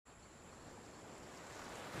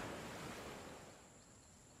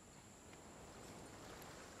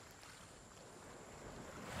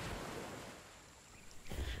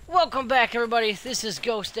Welcome back, everybody. This is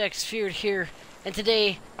Ghost X Feared here, and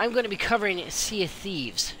today I'm going to be covering Sea of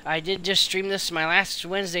Thieves. I did just stream this my last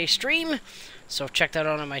Wednesday stream, so check that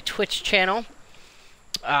out on my Twitch channel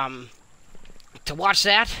to watch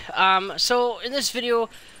that. So in this video,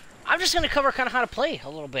 I'm just going to cover kind of how to play a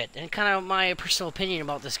little bit and kind of my personal opinion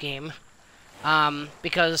about this game,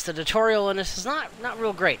 because the tutorial in this is not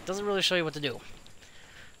real great. Doesn't really show you what to do.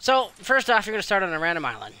 So first off, you're going to start on a random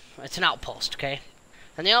island. It's an outpost, okay?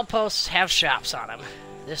 And the outposts have shops on them.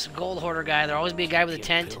 This gold hoarder guy, there'll always be a guy with a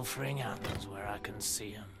tent. Where I can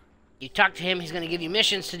see him. You talk to him, he's going to give you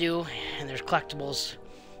missions to do, and there's collectibles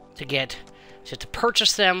to get. So you have to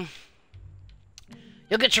purchase them.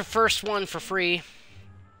 You'll get your first one for free.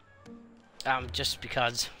 Just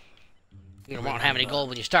because you won't have any gold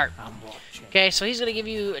when you start. Okay, so he's going to give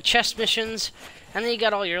you chest missions, and then you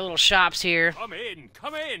got all your little shops here. Come in,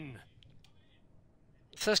 come in.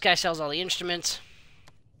 So this guy sells all the instruments.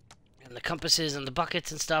 And the compasses and the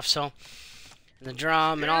buckets and stuff, so and the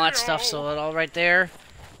drum and all that stuff, so it all right there.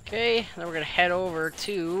 Okay, then we're gonna head over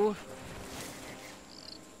to.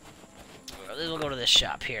 We'll go to this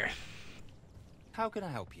shop here. How can I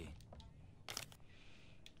help you?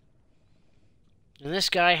 And this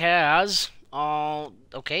guy has all.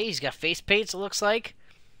 Okay, he's got face paints. It looks like.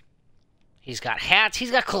 He's got hats.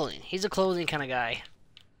 He's got clothing. He's a clothing kind of guy.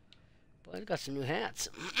 But he's got some new hats.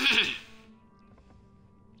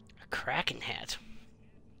 Kraken hat.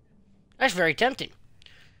 That's very tempting.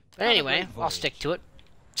 But anyway, I'll stick to it.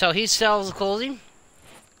 So he sells the clothing.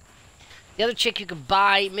 The other chick you can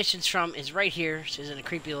buy missions from is right here. She's in a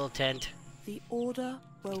creepy little tent. The order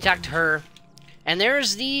will you talk to her. And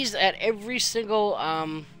there's these at every single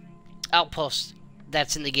outpost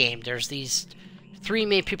that's in the game. There's these 3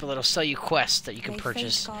 main people that'll sell you quests that you can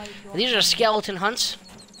purchase. And these are skeleton hunts.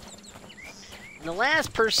 And the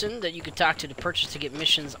last person that you could talk to purchase to get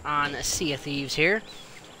missions on Sea of Thieves here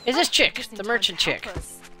is this chick, the merchant chick.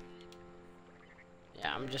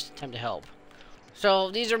 Yeah, I'm just attempting to help. So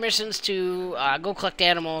these are missions to go collect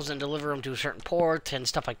animals and deliver them to a certain port and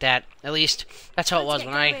stuff like that. At least that's how it was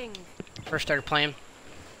when I first started playing.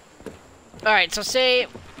 Alright, so say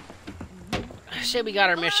we got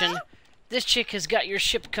our mission. This chick has got your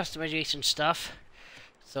ship customization stuff.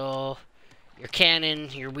 So your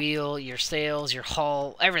cannon, your wheel, your sails, your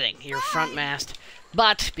hull, everything, your front mast.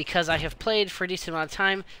 But because I have played for a decent amount of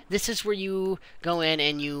time, this is where you go in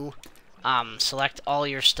and you select all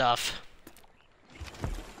your stuff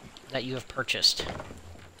that you have purchased.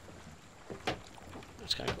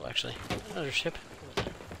 That's kind of cool, actually. Another ship.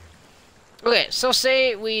 Okay, so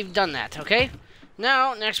say we've done that, okay?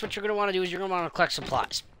 Now, next what you're going to want to do is you're going to want to collect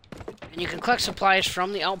supplies. And you can collect supplies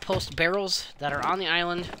from the outpost barrels that are on the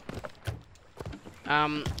island.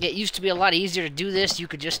 It used to be a lot easier to do this. You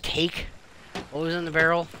could just take what was in the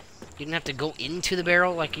barrel. You didn't have to go into the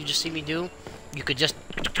barrel like you just see me do. You could just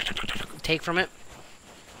take from it.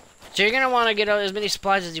 So you're going to want to get as many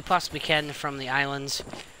supplies as you possibly can from the islands,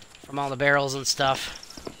 from all the barrels and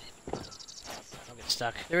stuff. Don't get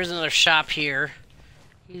stuck. There is another shop here.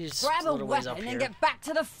 He's grab a little ways up and here. then get back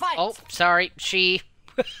to the fight. Oh, sorry, she.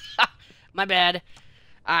 My bad.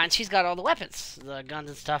 And she's got all the weapons, the guns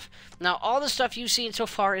and stuff. Now, all the stuff you've seen so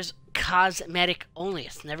far is cosmetic only.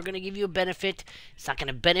 It's never going to give you a benefit. It's not going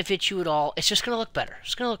to benefit you at all. It's just going to look better.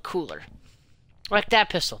 It's going to look cooler. Like that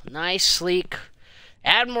pistol. Nice, sleek.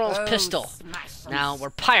 Admiral's pistol. Now,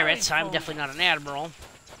 we're pirates. I'm definitely not an admiral.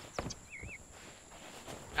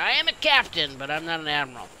 I am a captain, but I'm not an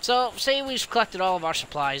admiral. So, say we've collected all of our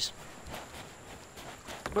supplies.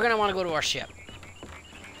 We're going to want to go to our ship.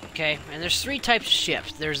 Okay, and there's 3 types of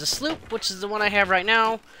ships. There's a sloop, which is the one I have right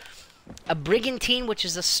now. A brigantine, which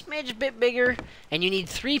is a smidge bit bigger, and you need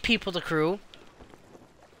 3 people to crew.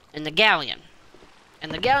 And the galleon.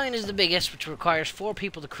 And the galleon is the biggest, which requires 4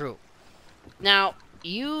 people to crew. Now,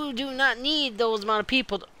 you do not need those amount of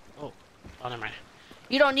people to... Oh, never mind.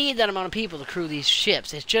 You don't need that amount of people to crew these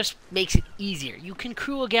ships. It just makes it easier. You can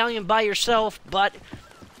crew a galleon by yourself, but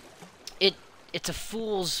it's a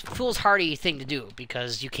foolhardy thing to do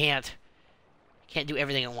because you can't do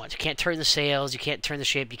everything at once. You can't turn the sails, you can't turn the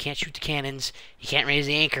ship, you can't shoot the cannons, you can't raise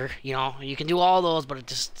the anchor. You know, you can do all those, but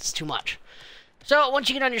it's too much. So once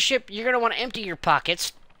you get on your ship, you're gonna want to empty your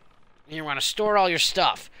pockets, and you want to store all your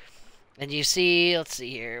stuff. And you see, let's see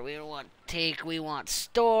here, we want take, we want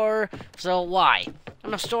store. So why?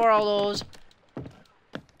 I'm gonna store all those.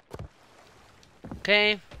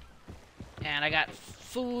 Okay, and I got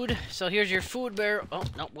food. So here's your food barrel. Oh,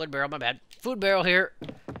 no, wood barrel, my bad. Food barrel here.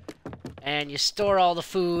 And you store all the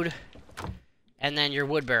food. And then your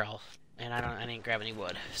wood barrel. And I didn't grab any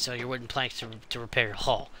wood. So your wooden planks to repair your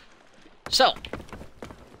hull. So,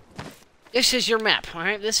 This is your map,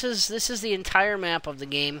 alright? This is the entire map of the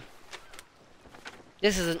game.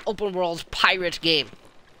 This is an open world pirate game.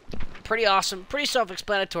 Pretty awesome, pretty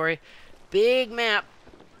self-explanatory. Big map.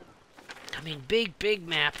 I mean, big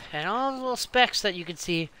map. And all the little specks that you can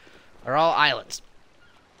see are all islands.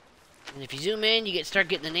 And if you zoom in, you start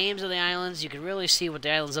getting the names of the islands. You can really see what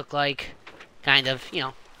the islands look like. Kind of, you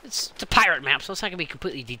know. It's a pirate map, so it's not going to be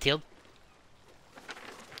completely detailed.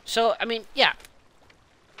 So, I mean, yeah.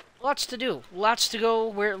 Lots to do. Lots to go.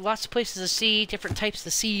 Lots of places to see. Different types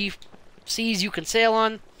of seas you can sail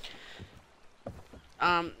on.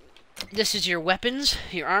 This is your weapons,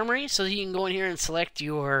 your armory. So you can go in here and select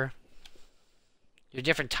your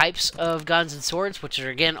different types of guns and swords, which are,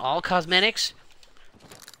 again, all cosmetics.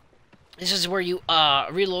 This is where you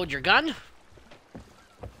reload your gun.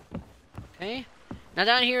 Okay. Now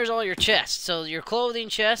down here is all your chests. So your clothing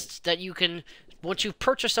chests that you can, once you've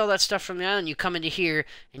purchased all that stuff from the island, you come into here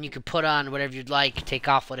and you can put on whatever you'd like, take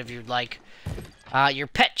off whatever you'd like. Your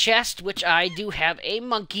pet chest, which I do have a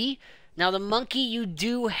monkey. Now the monkey you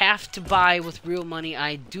do have to buy with real money,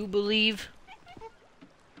 I do believe.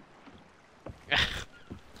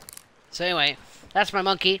 So anyway, that's my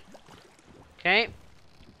monkey. Okay.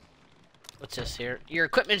 What's this here? Your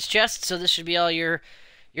equipment's chest, so this should be all your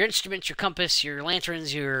instruments, your compass, your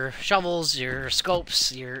lanterns, your shovels, your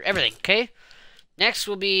scopes, your everything, okay? Next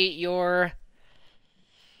will be your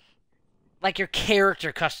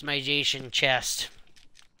character customization chest.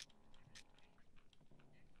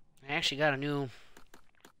 I actually got a new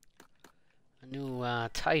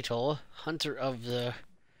title, Hunter of the...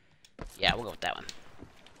 Yeah, we'll go with that one.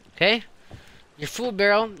 Okay? Your food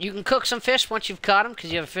barrel. You can cook some fish once you've caught them,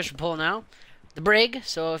 because you have a fishing pole now. The brig,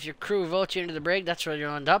 so if your crew votes you into the brig, that's where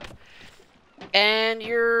you'll end up. And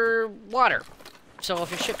your water. So if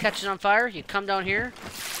your ship catches on fire, you come down here,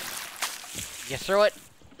 you throw it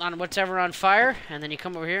on whatever on fire, and then you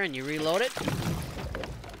come over here and you reload it.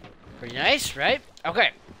 Pretty nice, right?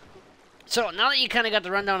 Okay. So now that you kind of got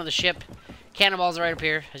the rundown of the ship, cannonballs are right up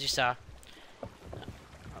here, as you saw. What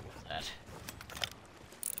was that?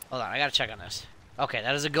 Hold on, I gotta check on this. Okay,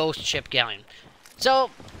 that is a ghost ship galleon.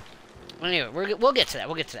 So, anyway, we'll get to that.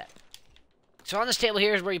 We'll get to that. So on this table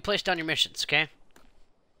here is where you place down your missions, okay?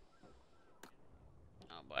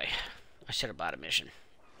 Oh boy, I should have bought a mission.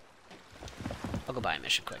 I'll go buy a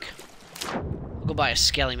mission quick. I'll go buy a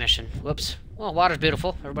skelly mission. Whoops. Well, water's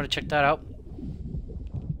beautiful. Everybody check that out.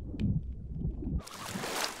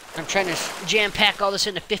 I'm trying to jam-pack all this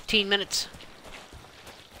into 15 minutes.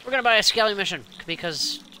 We're gonna buy a skelly mission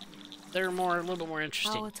because they're a little bit more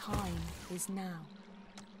interesting. Our time is now.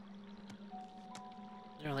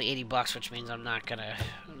 They're only 80 bucks, which means I'm not gonna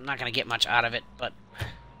get much out of it, but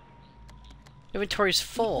inventory's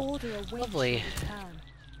full. Lovely.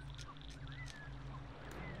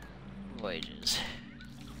 Voyages.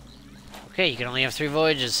 Okay, you can only have 3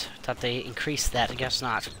 voyages. Thought they increased that. I guess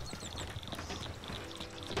not.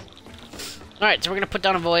 All right, so we're gonna put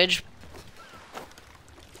down a voyage.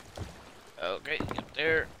 Okay, get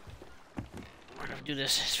there. We're gonna do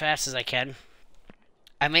this as fast as I can.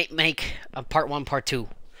 I might make a part 1, part 2,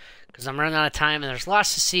 because I'm running out of time, and there's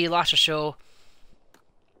lots to see, lots to show.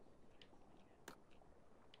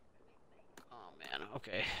 Oh man,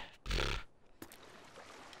 okay.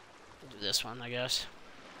 We'll do this one, I guess.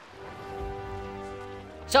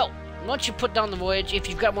 So, once you put down the voyage, if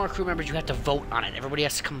you've got more crew members, you have to vote on it. Everybody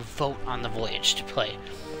has to come vote on the voyage to play.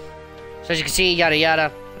 So as you can see, yada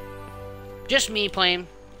yada. Just me playing.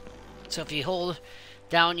 So if you hold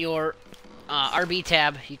down your RB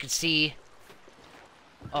tab, you can see...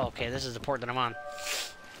 Oh, okay, this is the port that I'm on.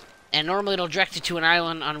 And normally it'll direct you to an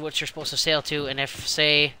island on which you're supposed to sail to, and if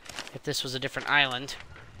this was a different island,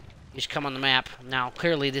 you just come on the map. Now,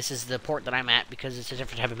 clearly this is the port that I'm at because it's a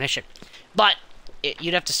different type of mission. But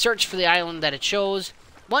you'd have to search for the island that it shows.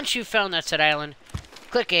 Once you've found that said island,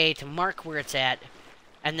 click A to mark where it's at,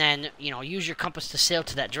 and then, you know, use your compass to sail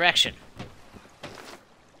to that direction.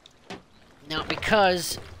 Now,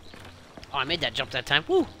 because... Oh, I made that jump that time.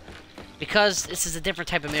 Woo! Because this is a different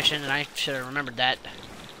type of mission, and I should have remembered that.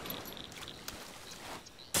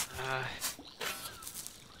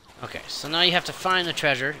 Okay, so now you have to find the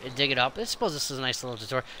treasure and dig it up. I suppose this is a nice little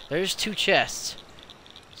tutorial. There's 2 chests.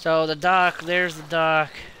 So the dock, there's the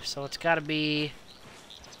dock. So it's gotta be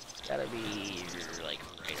like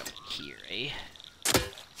right up here, eh?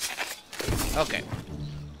 Okay.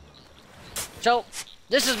 So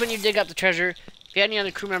this is when you dig up the treasure. If you had any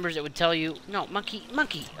other crew members, it would tell you, no, monkey,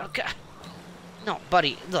 okay. No,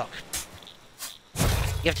 buddy, look.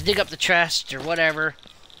 You have to dig up the chest or whatever,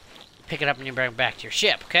 pick it up and you bring it back to your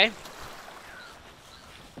ship, okay?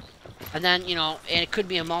 And then, you know, and it could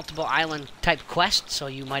be a multiple island type quest, so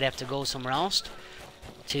you might have to go somewhere else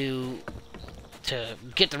to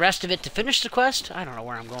get the rest of it to finish the quest. I don't know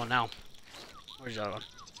where I'm going now. Where's the other one?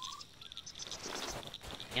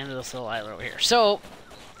 End of this little island over here. So,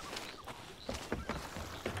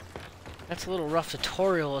 that's a little rough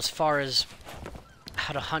tutorial as far as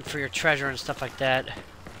how to hunt for your treasure and stuff like that.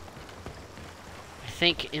 I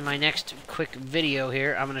think in my next quick video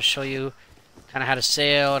here, I'm going to show you kind of how to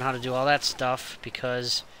sail and how to do all that stuff,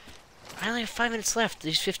 because I only have 5 minutes left.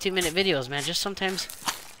 These 15-minute videos, man, just sometimes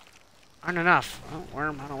aren't enough. Oh,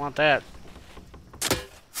 worm, I don't want that.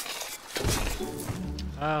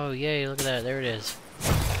 Oh, yay, look at that. There it is.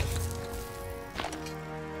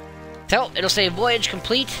 So, it'll say voyage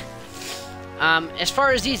complete. As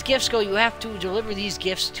far as these gifts go, you have to deliver these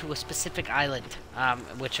gifts to a specific island,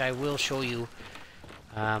 which I will show you.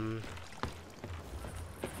 I'm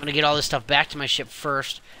going to get all this stuff back to my ship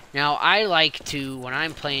first. Now, I like to, when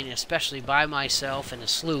I'm playing, especially by myself in a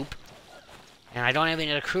sloop, and I don't have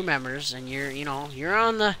any other crew members, and you're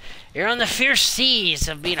on the fierce seas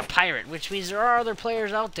of being a pirate, which means there are other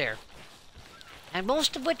players out there, and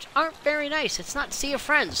most of which aren't very nice. It's not Sea of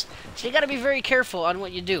Friends, so you got to be very careful on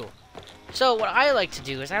what you do. So what I like to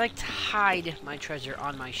do is I like to hide my treasure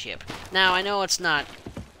on my ship. Now, I know it's not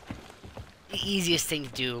the easiest thing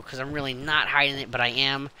to do, because I'm really not hiding it, but I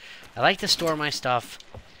am. I like to store my stuff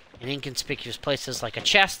in inconspicuous places, like a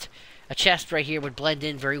chest. A chest right here would blend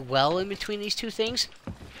in very well in between these two things.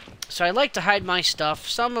 So I like to hide my stuff.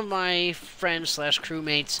 Some of my friends /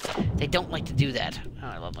 crewmates, they don't like to do that. Oh,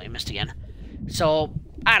 I lovely, I missed again. So,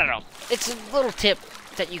 I don't know. It's a little tip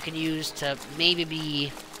that you can use to maybe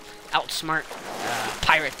be outsmart a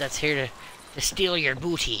pirate that's here to steal your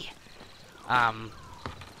booty.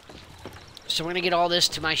 So we're going to get all this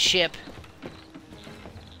to my ship.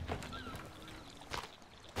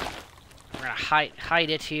 We're going to hide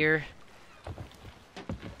it here.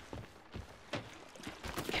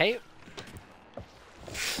 Okay.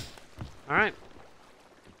 Alright.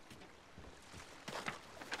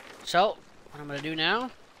 So, what I'm going to do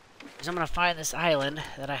now is I'm going to find this island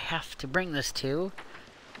that I have to bring this to.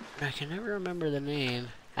 And I can never remember the name.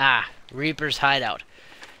 Ah, Reaper's Hideout.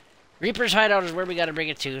 Reaper's Hideout is where we got to bring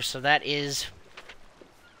it to, so that is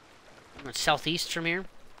southeast from here.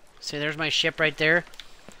 See, there's my ship right there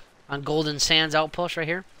on Golden Sands Outpost right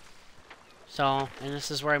here. So, and this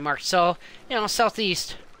is where I marked. So, you know,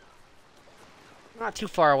 southeast. Not too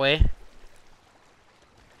far away.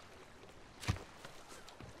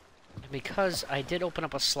 And because I did open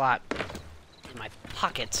up a slot in my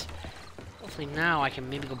pockets, hopefully now I can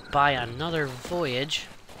maybe go buy another voyage.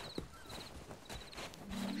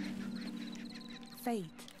 Fate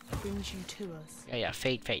brings you to us. Yeah,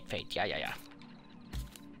 fate. Yeah.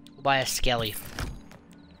 We'll buy a skelly.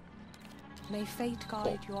 May fate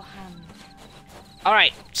guide your hand.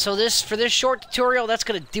 Alright, so for this short tutorial, that's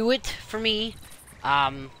gonna do it for me.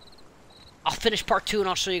 I'll finish part 2 and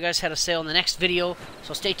I'll show you guys how to sail in the next video,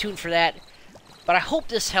 so stay tuned for that. But I hope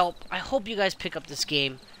this helped. I hope you guys pick up this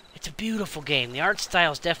game. It's a beautiful game. The art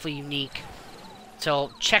style is definitely unique.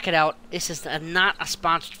 So check it out. This is not a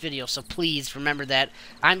sponsored video, so please remember that.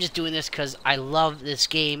 I'm just doing this because I love this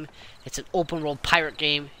game. It's an open world pirate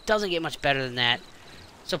game. It doesn't get much better than that.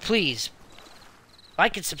 So please,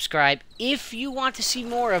 like and subscribe if you want to see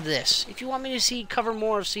more of this. If you want me to cover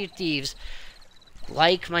more of Sea of Thieves,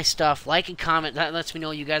 like my stuff, like and comment. That lets me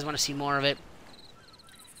know you guys want to see more of it.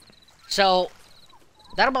 So,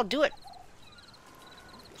 that'll about do it.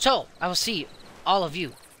 So, I will see all of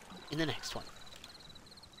you in the next one.